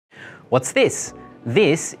What's this?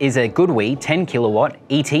 This is a GoodWe 10kW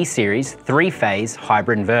ET series 3-phase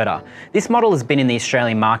hybrid inverter. This model has been in the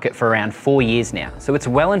Australian market for around 4 years now, so it's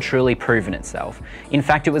well and truly proven itself. In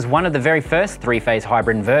fact, it was one of the very first 3-phase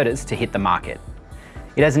hybrid inverters to hit the market.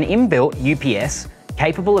 It has an inbuilt UPS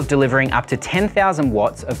capable of delivering up to 10,000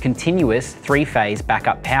 watts of continuous 3-phase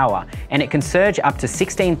backup power, and it can surge up to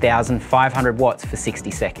 16,500 watts for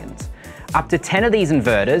 60 seconds. Up to 10 of these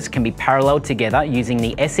inverters can be paralleled together using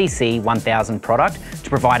the SEC 1000 product to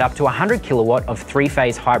provide up to 100 kilowatt of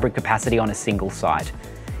 3-phase hybrid capacity on a single site.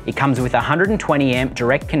 It comes with a 120 amp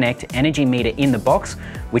direct connect energy meter in the box,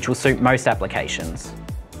 which will suit most applications.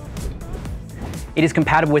 It is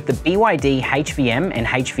compatible with the BYD HVM and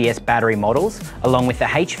HVS battery models, along with the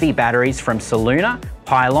HV batteries from Soluna,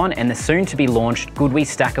 Pylon, and the soon-to-be launched GoodWe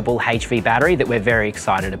stackable HV battery that we're very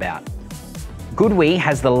excited about. GoodWe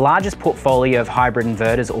has the largest portfolio of hybrid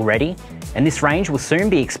inverters already, and this range will soon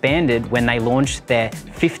be expanded when they launch their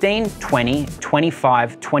 15, 20,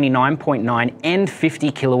 25, 29.9 and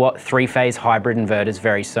 50 kilowatt 3-phase hybrid inverters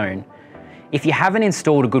very soon. If you haven't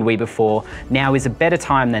installed a GoodWe before, now is a better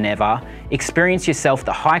time than ever. Experience yourself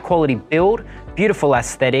the high quality build, beautiful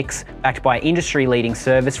aesthetics, backed by industry-leading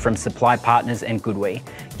service from Supply Partners and GoodWe.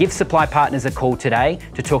 Give Supply Partners a call today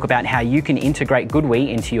to talk about how you can integrate GoodWe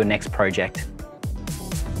into your next project.